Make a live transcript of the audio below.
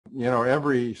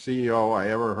every CEO I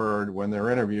ever heard when they're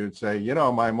interviewed say,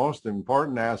 my most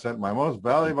important asset, my most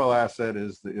valuable asset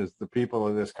is the people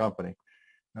of this company.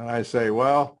 And I say,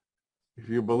 well, if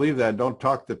you believe that, don't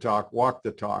talk the talk, walk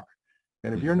the talk.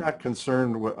 And if you're not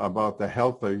concerned about the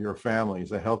health of your families,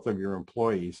 the health of your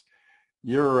employees,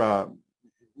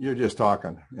 you're just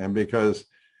talking. And because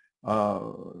uh,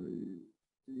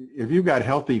 if you've got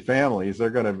healthy families, they're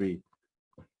going to be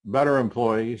better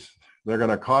employees. They're going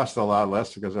to cost a lot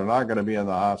less because they're not going to be in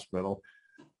the hospital.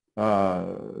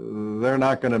 Uh, they're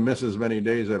not going to miss as many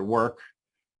days at work.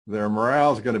 Their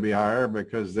morale is going to be higher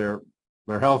because they're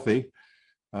healthy.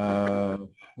 Uh,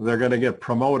 they're going to get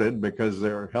promoted because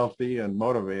they're healthy and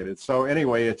motivated. So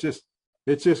anyway, it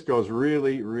just goes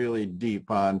really, really deep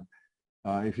on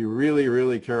if you really,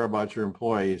 really care about your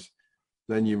employees,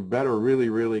 then you better really,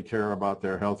 really care about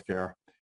their health care.